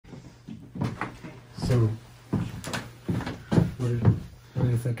So, what do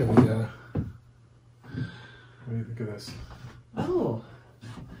you think of the? What do you think of this? Oh.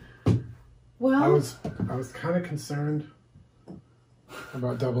 Well, I was kind of concerned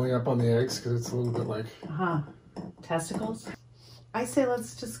about doubling up on the eggs because it's a little bit like testicles. I say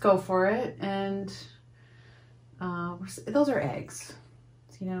let's just go for it, and those are eggs,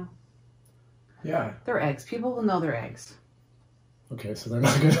 you know. Yeah, they're eggs. People will know they're eggs. Okay, so they're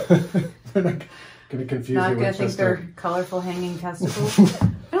not gonna confuse you. Not gonna think they're colorful hanging testicles. I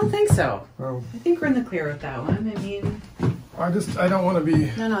don't think so. Oh. I think we're in the clear with that one. I mean, I don't want to be.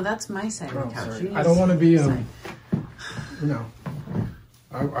 No, that's my side of the couch. Sorry. I don't want to be. No,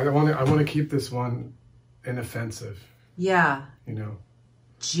 I want to keep this one inoffensive. Yeah. You know.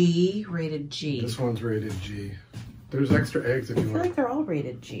 G, rated G. This one's rated G. There's extra eggs if you want. I feel like they're all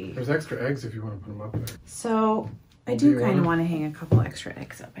rated G. There's extra eggs if you want to put them up there. So I do kind of want to hang a couple extra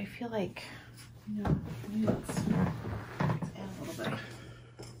eggs up. I feel like, you know, let's add a little bit.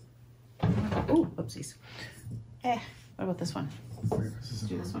 Oh, oopsies. What about this one? Wait, Let's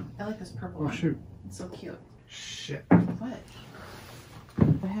do this one. I like this purple one. one. Shoot. It's so cute. Shit. What?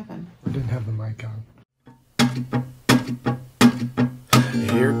 What happened? I didn't have the mic on.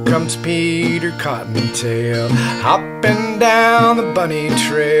 Here comes Peter Cottontail, hopping down the bunny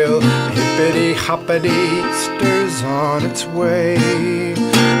trail. Hippity hoppity, Easter's on its way,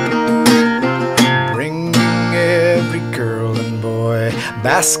 bringing every girl and boy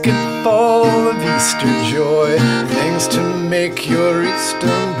basket full of Easter joy, things to make your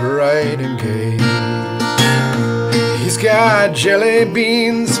Easter bright and gay. He's got jelly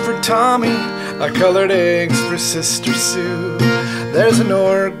beans for Tommy, colored eggs for Sister Sue. There's an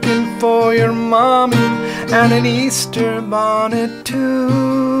organ for your mommy and an Easter bonnet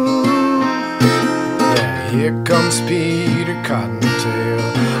too. Yeah, here comes Peter Cottontail,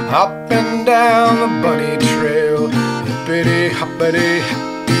 hopping down the bunny trail. Hippity hoppity,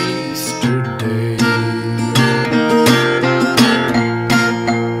 happy Easter day.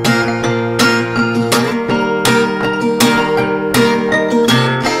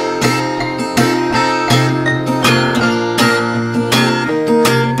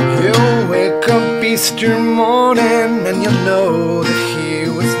 Easter morning and you'll know that he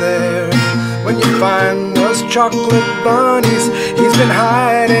was there. When you find those chocolate bunnies, he's been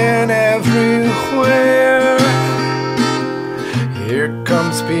hiding everywhere. Here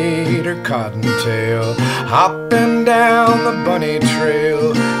comes Peter Cottontail, hopping down the bunny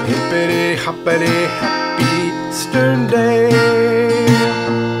trail. Hippity hoppity, happy Easter day.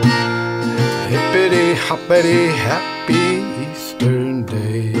 Hippity hoppity, happy Easter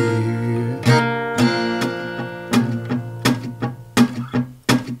day.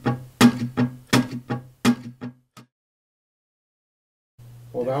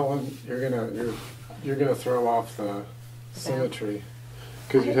 Well, that one you're gonna throw off the symmetry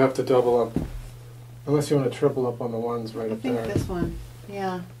because you'd have to double up, unless you want to triple up on the ones right up there. I think this one,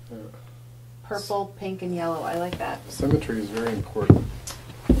 yeah. Purple, pink, and yellow. I like that. Symmetry is very important.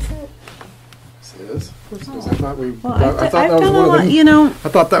 Is it? Yes, it is. Because I thought we. Well, I thought that was one of the. You know. I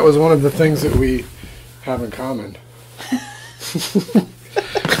thought that was one of the things that we have in common.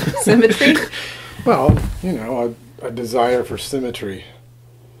 Symmetry. Well, you know, a desire for symmetry.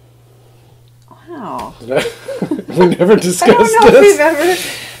 Wow. We never discussed I don't know this.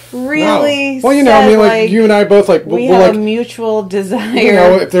 if we've ever really. Well, you know, I mean, like you and I both like we we'll, have like, a mutual desire. You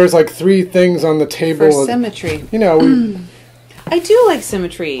know, if there's like three things on the table for symmetry. You know, I do like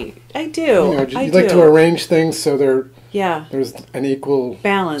symmetry. I do. You know, you like to arrange things so there's an equal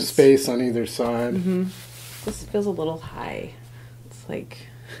balance space on either side. Mm-hmm. This feels a little high. It's like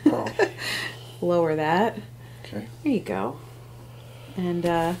lower that. Okay. There you go. And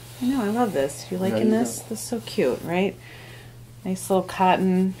I know I love this. You liking this? This is so cute, right? Nice little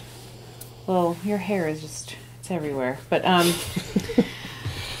cotton. Well, your hair is it's everywhere. But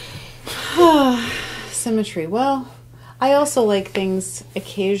symmetry. Well, I also like things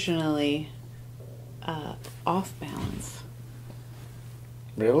occasionally off balance.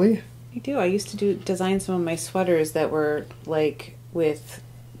 Really? I do. I used to design some of my sweaters that were like with,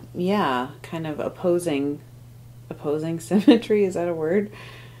 kind of opposing symmetry. Is that a word?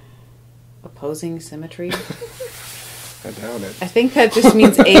 Opposing symmetry? I doubt it. I think that just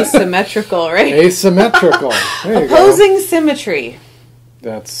means asymmetrical, right? Asymmetrical. There you opposing symmetry.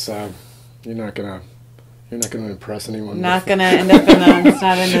 That's you're not gonna impress anyone. Not gonna end up in it's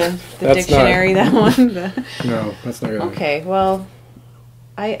not in the dictionary. That one. No, that's not gonna. Okay, well,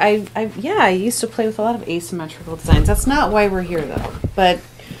 I used to play with a lot of asymmetrical designs. That's not why we're here though. But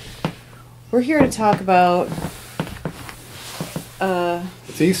we're here to talk about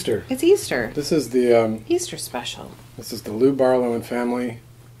It's Easter. It's Easter. This is the Easter special. This is the Lou, Barlow and family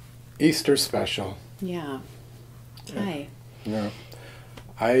Easter special. Yeah. Hi. Yeah.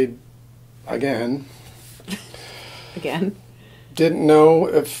 I again didn't know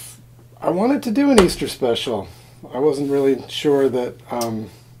if I wanted to do an Easter special. I wasn't really sure that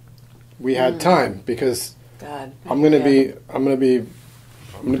we had time because God. I'm gonna be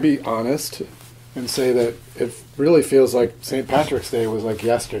honest and say that it really feels like St. Patrick's Day was like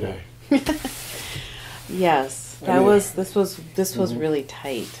yesterday. Yes, this was really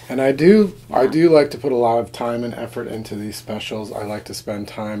tight. And I do like to put a lot of time and effort into these specials. I like to spend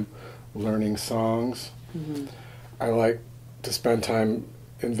time learning songs. Mm-hmm. I like to spend time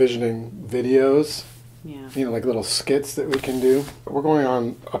envisioning videos. Yeah. You know, like little skits that we can do. We're going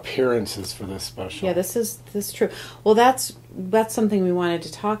on appearances for this special. Yeah, this is true. Well, that's something we wanted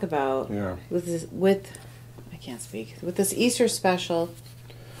to talk about. Yeah. With I can't speak. With this Easter special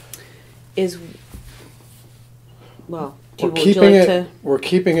is, well, We're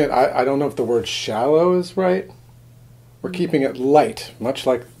keeping it, I don't know if the word shallow is right. We're keeping it light, much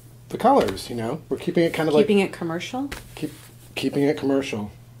like the colors, you know. We're keeping it kind of keeping it commercial? Keeping it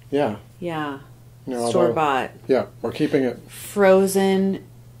commercial. Yeah. Yeah. You know, store-bought. Yeah, we're keeping it frozen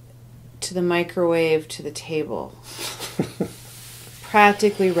to the microwave to the table.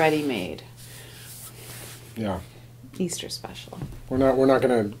 Practically ready-made. Yeah. Easter special. We're not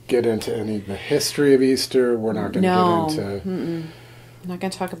going to get into any of the history of Easter. We're not going to get into... I'm not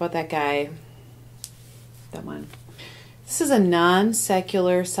going to talk about that guy. That one. This is a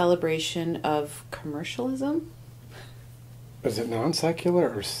non-secular celebration of commercialism. Is it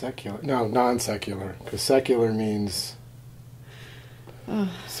non-secular or secular? No, non-secular. Because secular means...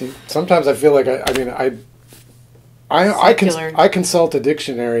 See, sometimes I feel like I consult a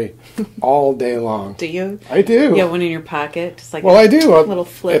dictionary all day long. Do you? I do. You have one in your pocket? Just like I do. A little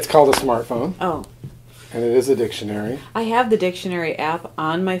flip. It's called a smartphone. Oh. And it is a dictionary. I have the dictionary app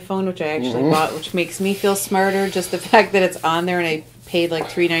on my phone, which I actually bought, which makes me feel smarter. Just the fact that it's on there, and I paid like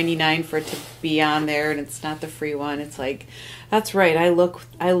 $3.99 for it to be on there, and it's not the free one. It's like, that's right. I look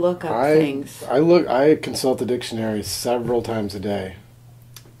up things. I consult the dictionary several times a day.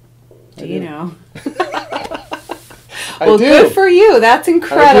 Do you know? Well, good for you. That's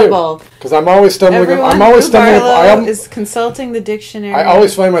incredible. Because I'm always stumbling. Barlow is consulting the dictionary. I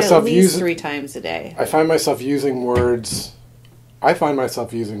always find myself at least 3 times a day. I find myself using words.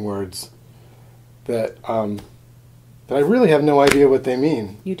 That I really have no idea what they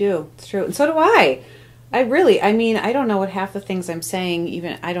mean. You do. It's true, and so do I. I don't know what half the things I'm saying.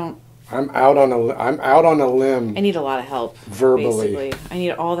 Even I don't. I'm out on a limb. I need a lot of help. Verbally. Basically. I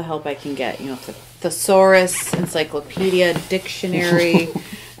need all the help I can get. You know, thesaurus, encyclopedia, dictionary.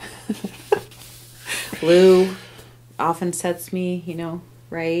 Lou often sets me,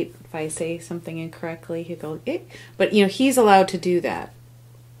 right. If I say something incorrectly, he'll go, eh. But, he's allowed to do that.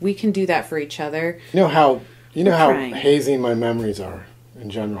 We can do that for each other. You know how hazy my memories are in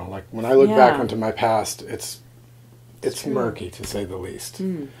general. Like when I look back onto my past, it's murky to say the least.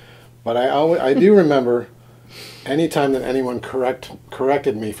 But I do remember any time that anyone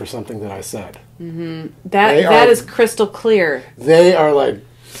corrected me for something that I said. Mm-hmm. That is crystal clear. They are like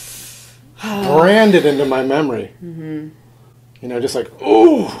branded into my memory. Mm-hmm. Just like,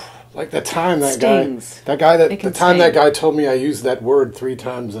 ooh, like the time that guy told me I used that word 3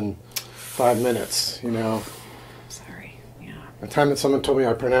 times in 5 minutes. Sorry. Yeah. The time that someone told me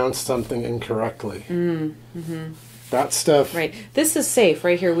I pronounced something incorrectly. Mm-hmm. That stuff. Right. This is safe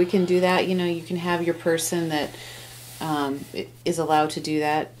right here. We can do that. You can have your person that is allowed to do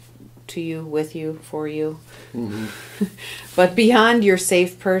that to you, with you, for you. Mm-hmm. But beyond your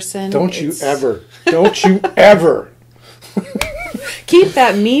safe person. Don't you ever keep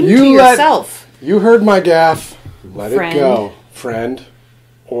that meme to yourself. You heard my gaffe. Let it go. Friend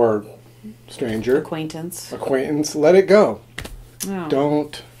or stranger. Acquaintance. Let it go. Oh.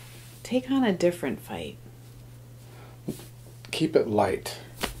 Don't. Take on a different fight. Keep it light.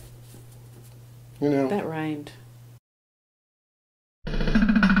 That rhymed. A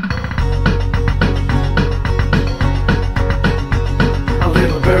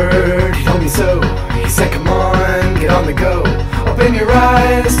little bird told me so. He said, come on, get on the go. Open your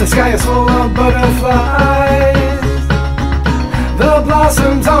eyes, the sky is full of butterflies. The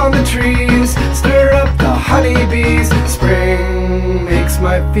blossoms on the trees stir up the honeybees. Spring makes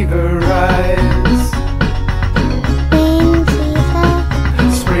my fever rise.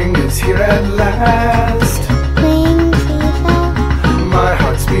 Spring is here at last. My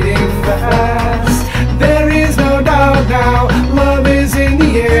heart's beating fast. There is no doubt now, love is in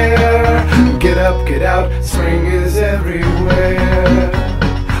the air. Get up, get out, spring is everywhere.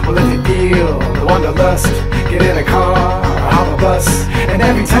 dust. Get in a car, hop a bus. In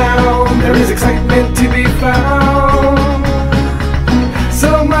every town there is excitement to be found.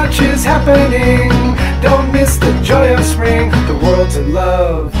 So much is happening, don't miss the joy of spring. The world's in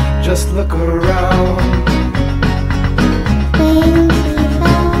love, just look around.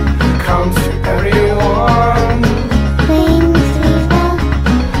 Comes to everyone.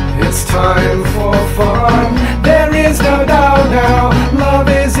 It's time for fun. There is no doubt now, love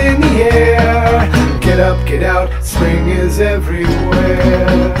is in the air. Get up, get out, spring is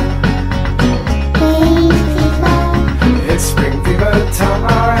everywhere. It's spring fever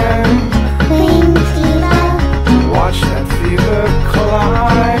time. Watch that fever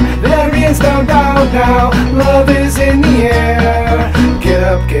climb. There is no doubt now, love is in the air. Get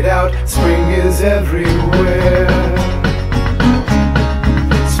up, get out, spring is everywhere.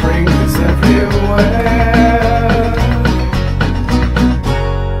 Spring is everywhere.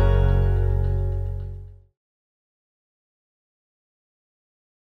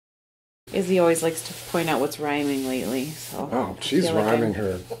 Izzy always likes to point out what's rhyming lately. So oh, she's rhyming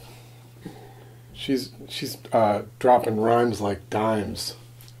her. She's dropping rhymes like dimes.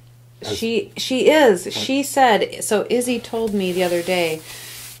 She is. She said, so Izzy told me the other day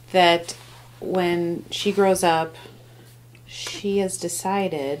that when she grows up, she has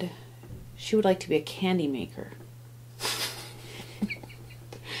decided she would like to be a candy maker.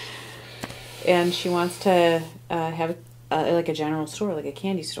 And she wants to have like a general store, like a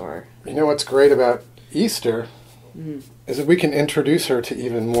candy store. You know what's great about Easter is that we can introduce her to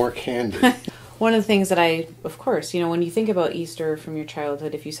even more candy. One of the things that of course, when you think about Easter from your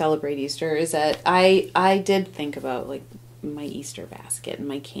childhood, if you celebrate Easter, is that I did think about like my Easter basket and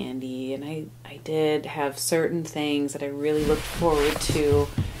my candy, and I did have certain things that I really looked forward to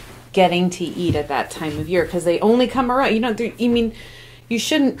getting to eat at that time of year, because they only come around. You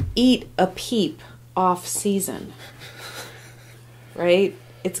shouldn't eat a peep off season, right?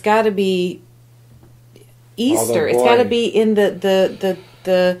 It's got to be Easter. It's got to be in the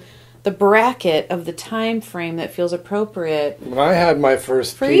bracket of the time frame that feels appropriate. When I had my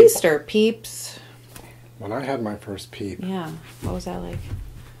first for Easter, peeps. When I had my first peep. Yeah. What was that like?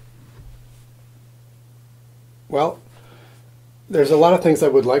 Well, there's a lot of things I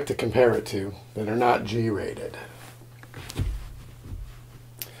would like to compare it to that are not G-rated.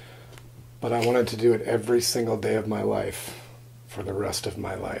 But I wanted to do it every single day of my life for the rest of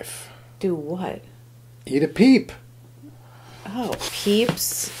my life. Do what? Eat a peep. Oh,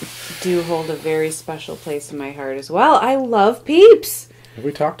 peeps do hold a very special place in my heart as well. I love peeps. Have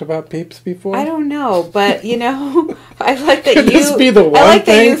we talked about peeps before? I don't know, but I like that Could this be the one I like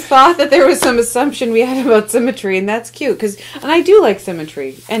thing? that you thought that there was some assumption we had about symmetry, and that's cute. And I do like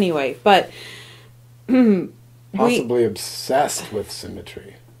symmetry anyway, but possibly obsessed with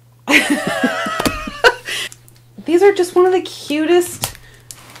symmetry. These are just one of the cutest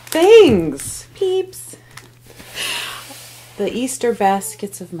things. Peeps. The Easter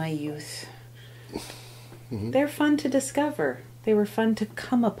baskets of my youth. Mm-hmm. They're fun to discover. They were fun to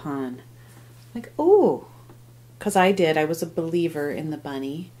come upon. Like, ooh. Because I was a believer in the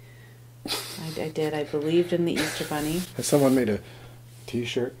bunny. I did. I believed in the Easter bunny. Has someone made a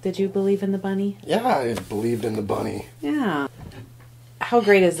t-shirt? Did you believe in the bunny? Yeah, I believed in the bunny. Yeah. How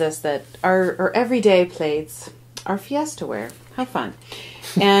great is this that our everyday plates are Fiesta ware? How fun.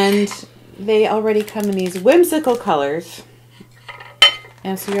 And they already come in these whimsical colors.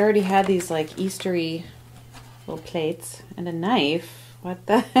 And so we already had these like Eastery little plates and a knife. What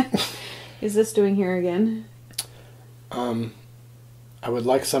the heck is this doing here again? I would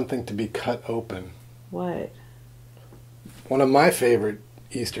like something to be cut open. What? One of my favorite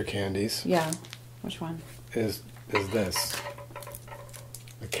Easter candies. Yeah. Which one? Is this.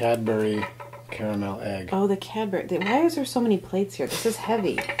 The Cadbury caramel egg. Oh, the Cadbury. Why is there so many plates here? This is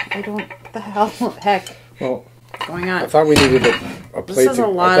heavy. What the hell? Heck. Well, what's going on? I thought we needed a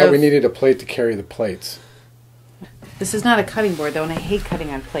plate. We needed a plate to carry the plates. This is not a cutting board, though, and I hate cutting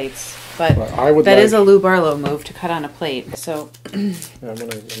on plates. But that is a Lou Barlow move to cut on a plate. So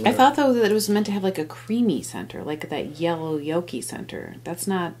I thought, though, that it was meant to have like a creamy center, like that yellow yolky center. That's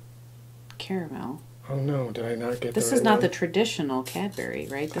not caramel. Oh no, did I not get this? This Is not the traditional Cadbury,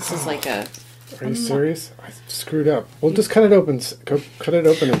 right? This is like a... Are you serious? I screwed up. We'll just cut it open. Cut it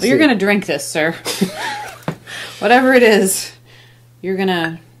open and see. You're going to drink this, sir. Whatever it is, you're going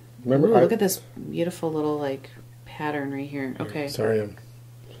to... Remember, look at this beautiful little, like, pattern right here. Okay. Sorry. Okay.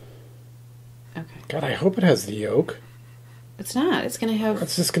 God, I hope it has the yolk. It's not. It's going to have...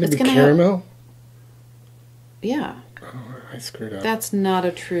 It's just going to be caramel? Yeah. Oh, I screwed up. That's not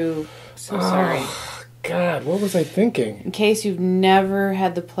a true... So sorry. God, what was I thinking? In case you've never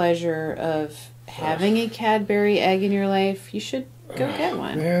had the pleasure of having a Cadbury egg in your life, you should go get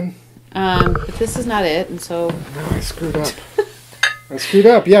one. Man. But this is not it, and so... No, I screwed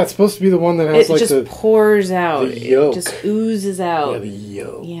up. Yeah, it's supposed to be the one that has it just pours out. The yolk. It just oozes out. Yeah, the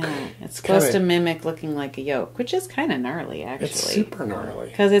yolk. Yeah, it's supposed to mimic looking like a yolk, which is kind of gnarly, actually. It's super gnarly.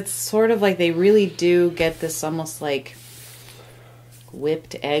 Because it's sort of like they really do get this almost like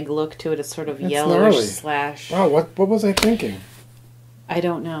whipped egg look to it. It's sort of yellowish / Wow, what was I thinking? I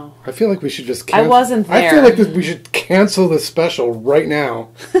don't know. I feel like we should just I wasn't there. I feel like we should cancel the special right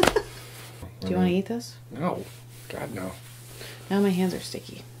now. Do you want to eat this? No. God, no. Now my hands are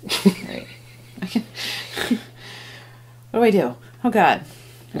sticky. Right. What do I do? Oh, God.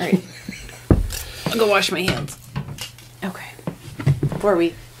 All right. I'll go wash my hands. Okay. Before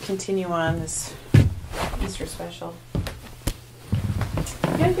we continue on this Easter special. You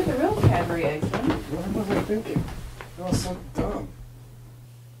gotta get the real Cadbury eggs, then. What was I thinking? That was so dumb.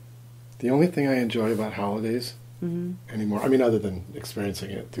 The only thing I enjoy about holidays anymore, I mean, other than experiencing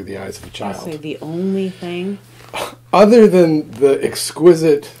it through the eyes of a child. I'll say the only thing. Other than the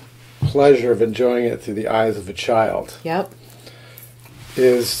exquisite pleasure of enjoying it through the eyes of a child. Yep.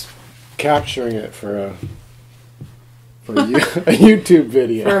 Is capturing it for a YouTube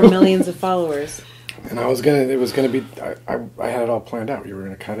video. For millions of followers. And I had it all planned out. We were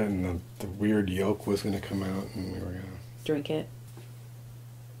going to cut it and the weird yolk was going to come out and we were going to... Drink it.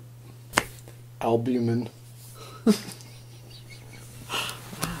 Albumin. The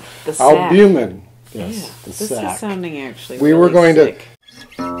sack. Albumin. Yes, yeah, the this sack. is sounding actually we really were going sick.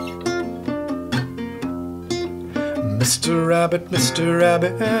 Mr. Rabbit,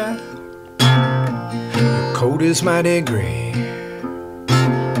 your coat is mighty gray.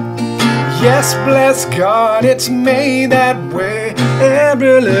 Yes, bless God, it's made that way.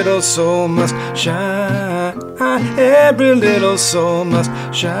 Every little soul must shine. Every little soul must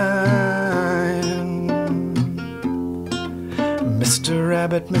shine. Mr.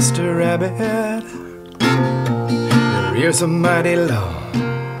 Rabbit, your ears are mighty long.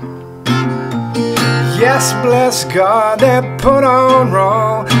 Yes, bless God, they're put on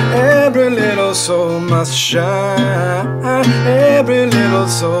wrong. Every little soul must shine. Every little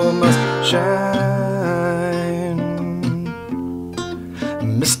soul must shine.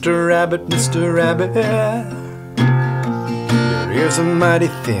 Mr. Rabbit, your ears are mighty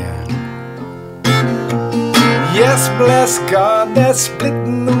thin. Yes, bless God, they're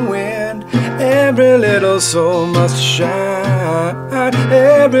splitting the wind. Every little soul must shine.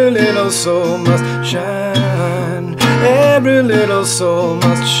 Every little soul must shine. Every little soul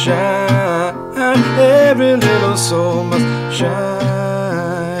must shine. Every little soul must shine.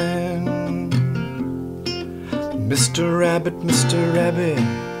 Mr. Rabbit,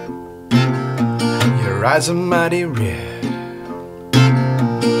 your eyes are mighty red.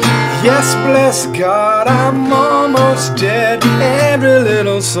 Yes, bless God, I'm almost dead. Every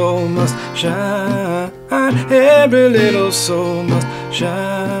little soul must shine. Every little soul must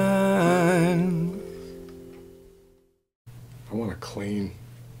shine. I want to clean.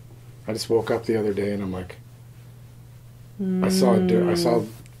 I just woke up the other day and I'm like, I saw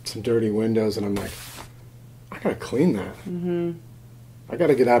some dirty windows and I'm like, I gotta clean that. I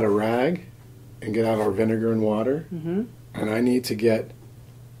gotta get out a rag and get out our vinegar and water, and I need to get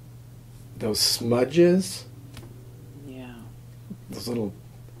those smudges, those little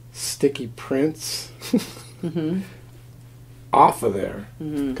sticky prints off of there,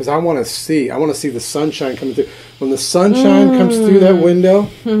 because I want to see the sunshine coming through. When the sunshine comes through that window,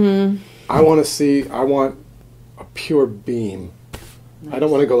 I want a pure beam. Nice. I don't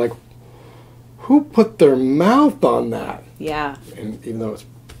want to go like, who put their mouth on that? Yeah. And even though it's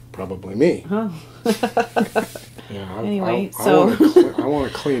probably me. Oh. Yeah, anyway, I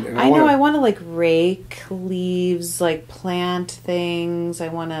want to clean. And I want to like rake leaves, like plant things. I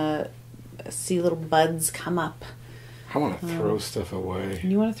want to see little buds come up. I want to throw stuff away.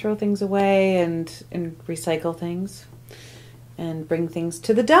 You want to throw things away and recycle things and bring things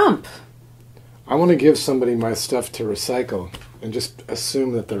to the dump. I want to give somebody my stuff to recycle and just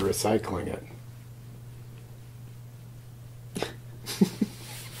assume that they're recycling it.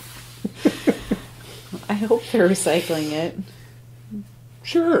 I hope they're recycling it.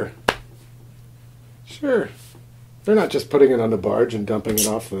 Sure. They're not just putting it on the barge and dumping it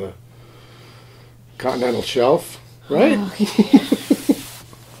off the continental shelf, right? Oh, okay.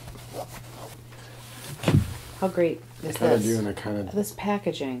 How great is this? This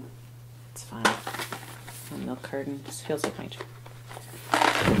packaging. It's fine. A milk carton. This feels like my job.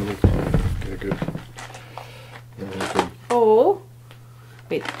 Get a good. Oh.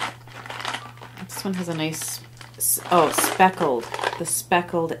 Wait. This one has a nice speckled. The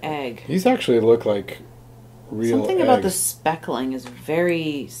speckled egg. These actually look like real Something eggs. about the speckling is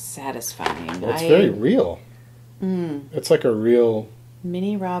very satisfying. Well, it's very real. It's like a real...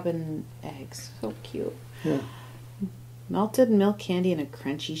 Mini robin eggs. So cute. Yeah. Melted milk candy in a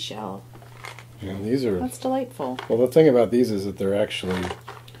crunchy shell. Yeah, these are... That's delightful. Well, the thing about these is that they're actually...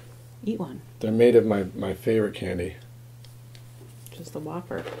 Eat one. They're made of my favorite candy. Which is the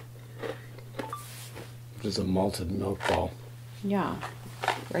Whopper. Which is a malted milk ball. Yeah.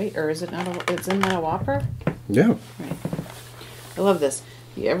 Right? Or is it not isn't that a Whopper? Yeah. Right. I love this.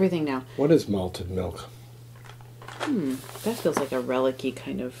 Everything now. What is malted milk? That feels like a relic-y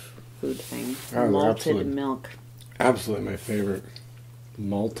kind of food thing. Oh, malted milk. Absolutely my favorite.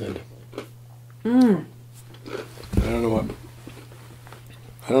 Malted. I don't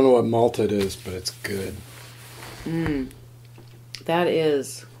know what malted is, but it's good. That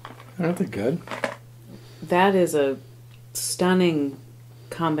is... Aren't they good? That is a stunning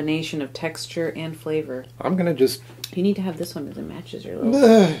combination of texture and flavor. I'm gonna just... You need to have this one because it matches your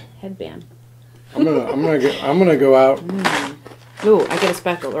little headband. I'm gonna go out. Ooh, I get a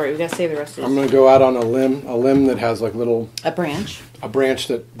speckle. All right, we gotta save the rest of this. I'm gonna go out on a limb that has like little... A branch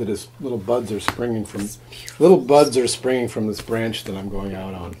that is little buds are springing from... Little buds are springing from this branch that I'm going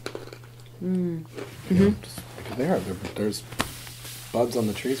out on. Because there's buds on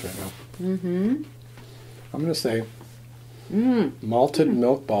the trees right now. I'm gonna say malted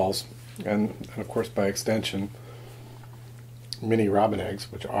milk balls, and of course by extension, mini robin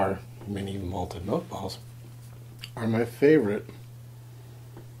eggs, which are mini malted milk balls, are my favorite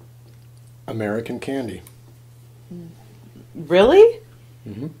American candy. Really?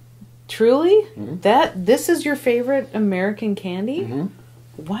 Mhm. Truly? Mhm. This is your favorite American candy? Mhm.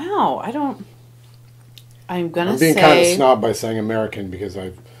 Wow, I'm gonna I'm being say... kind of snob by saying American because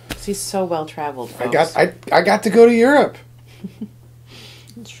He's so well traveled. I got to go to Europe.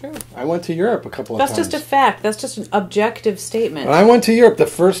 It's true. I went to Europe a couple of That's times. just a fact. That's just an objective statement. When I went to Europe, the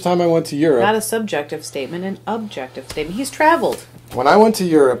first time I went to Europe... Not a subjective statement, an objective statement. He's traveled. When I went to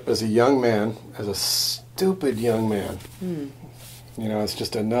Europe as a young man, as a stupid young man, it's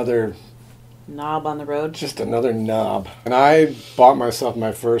just another... Knob on the road. Just another knob. And I bought myself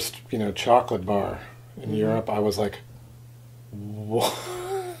my first, chocolate bar in Europe. I was like, whoa!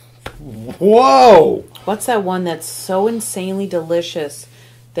 What's that one that's so insanely delicious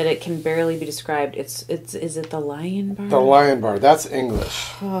that it can barely be described? Is it the Lion Bar? The Lion Bar. That's English.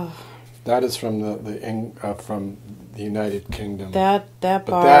 That is from from the United Kingdom. That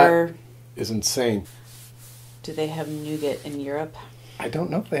bar. That is insane. Do they have nougat in Europe? I don't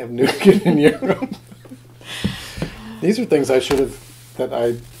know if they have nougat in Europe. These are things I should have.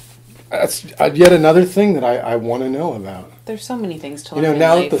 That's yet another thing that I want to know about. There's so many things to learn. In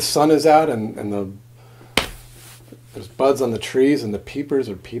Now life. that the sun is out and there's buds on the trees and the peepers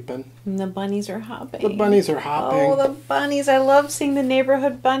are peeping. And the bunnies are hopping. The bunnies are hopping. Oh, the bunnies. I love seeing the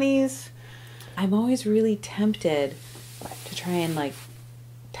neighborhood bunnies. I'm always really tempted to try and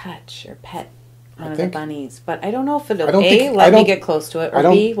touch or pet one of the bunnies. But I don't know if it'll let me get close to it, or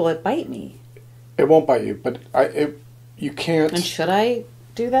B, will it bite me? It won't bite you, but you can't. And should I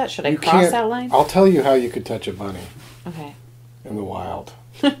do that? Should I cross that line? I'll tell you how you could touch a bunny. Okay. In the wild.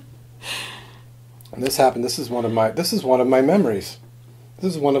 And this happened. This is one of my memories.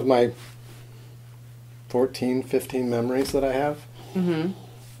 This is one of my 14, 15 memories that I have. Mm-hmm.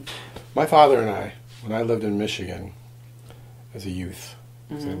 My father and I, when I lived in Michigan as a youth,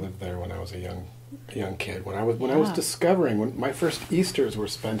 because I lived there when I was a young kid, when I was discovering, when my first Easters were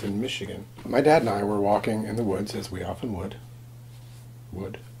spent in Michigan. My dad and I were walking in the woods, as we often would.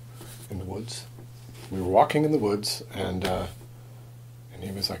 In the woods. We were walking in the woods, and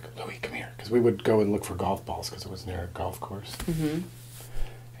he was like, "Louie, come here," because we would go and look for golf balls because it was near a golf course. Mm-hmm. And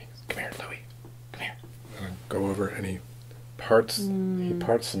he goes, "Come here, Louie, come here." And I go over, and he parts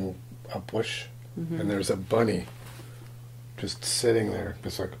a bush, and there's a bunny just sitting there,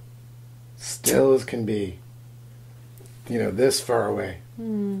 just like still as can be. This far away,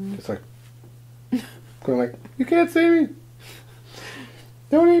 just like going like, "You can't see me.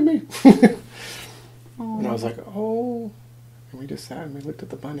 Don't eat me." And I was like, "Oh." And we just sat and we looked at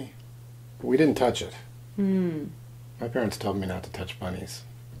the bunny. But we didn't touch it. My parents told me not to touch bunnies,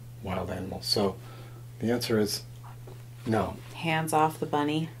 wild animals. So the answer is no. Hands off the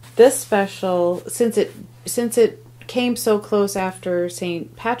bunny. This special, since it came so close after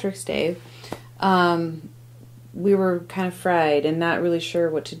St. Patrick's Day, we were kind of fried and not really sure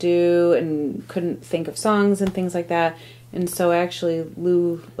what to do and couldn't think of songs and things like that. And so actually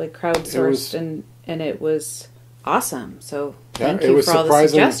Lou crowdsourced and it was awesome. So Thank you for all the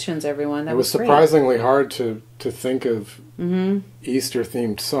suggestions, everyone. That was surprisingly hard to think of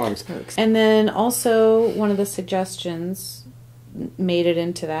Easter-themed songs. And then also one of the suggestions made it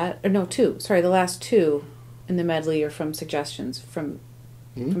into that. Or no, two. Sorry, the last two in the medley are from suggestions from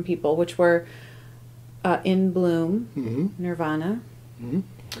people, which were In Bloom, Nirvana.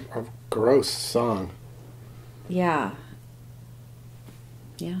 A gross song. Yeah.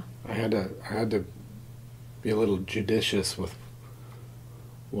 Yeah. I had to be a little judicious with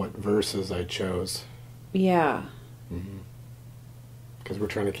what verses I chose. Yeah. Because we're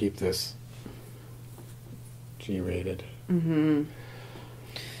trying to keep this G-rated.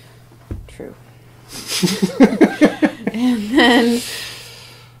 True. And then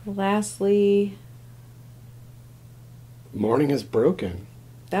lastly, Morning is Broken.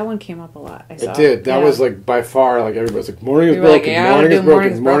 that one came up a lot. I saw it did. That was like by far, like everybody's like, Morning is broken, like, morning is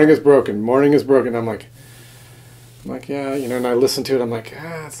broken, morning is broken, morning is broken. I'm like, yeah, you know, and I listened to it, I'm like,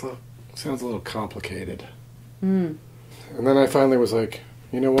 sounds a little complicated. And then I finally was like,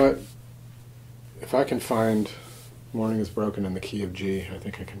 you know what? If I can find Morning is Broken in the key of G, I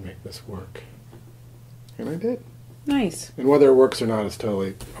think I can make this work. And I did. Nice. And whether it works or not is totally,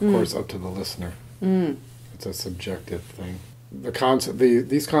 of course, up to the listener. It's a subjective thing.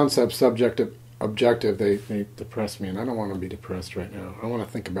 These concepts, subjective, objective, they depress me, and I don't want to be depressed right now. I want to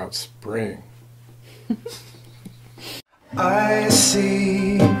think about spring. I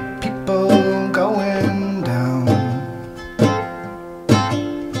see people going down,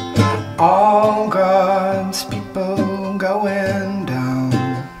 all God's people going down,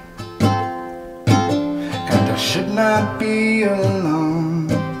 and I should not be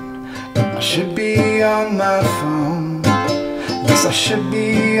alone. I should be on my phone. Yes, I should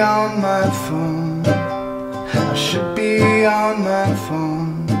be on my phone. I should be on my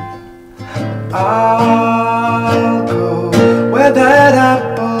phone. I'll go where that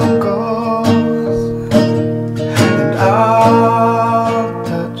apple goes, and I'll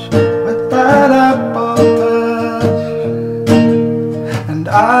touch where that apple touch, and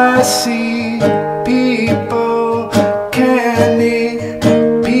I see people, candy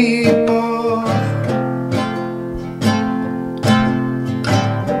people,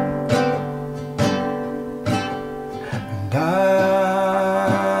 and I'm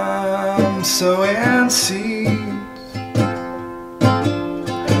sowing seeds.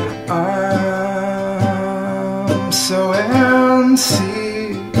 I'm sowing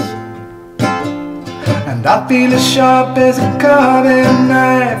seeds, and I feel as sharp as a carving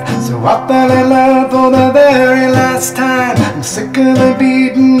knife. So I fell in love for the very last time. I'm sick of the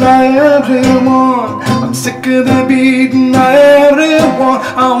beating by everyone. I'm sick of the beating by everyone.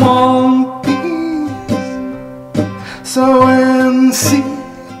 I want peace. Sowing seeds.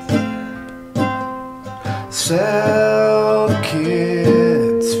 Sell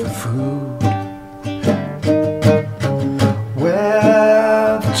kids for food,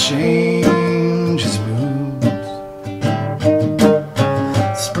 where the changes moods.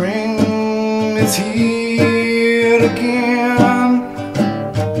 Spring is here again,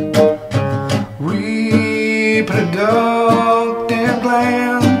 reproductive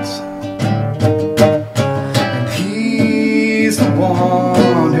glands, and he's the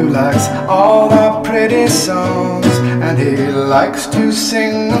one who likes all the pretty songs, and he likes to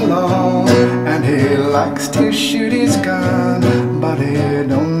sing along, and he likes to shoot his gun, but he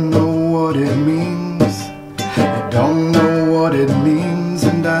don't know what it means. He don't know what it means,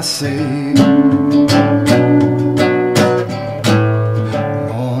 and I say,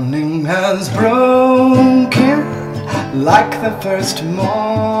 morning has broken like the first morning.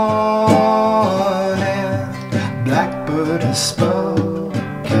 Blackbird has spoken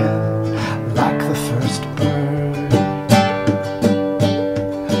like the first bird.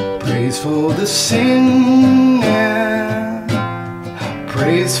 Praise for the singing,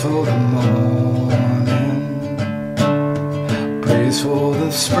 praise for the morning, praise for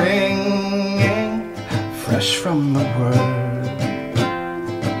the springing fresh from the word.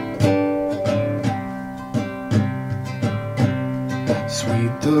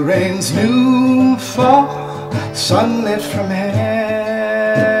 Sweet the rain's new fall, sunlit from heaven,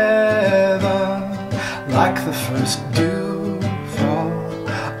 like the first dew fall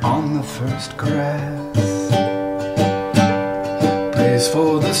on the first grass. Praise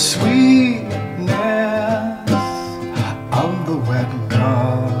for the sweet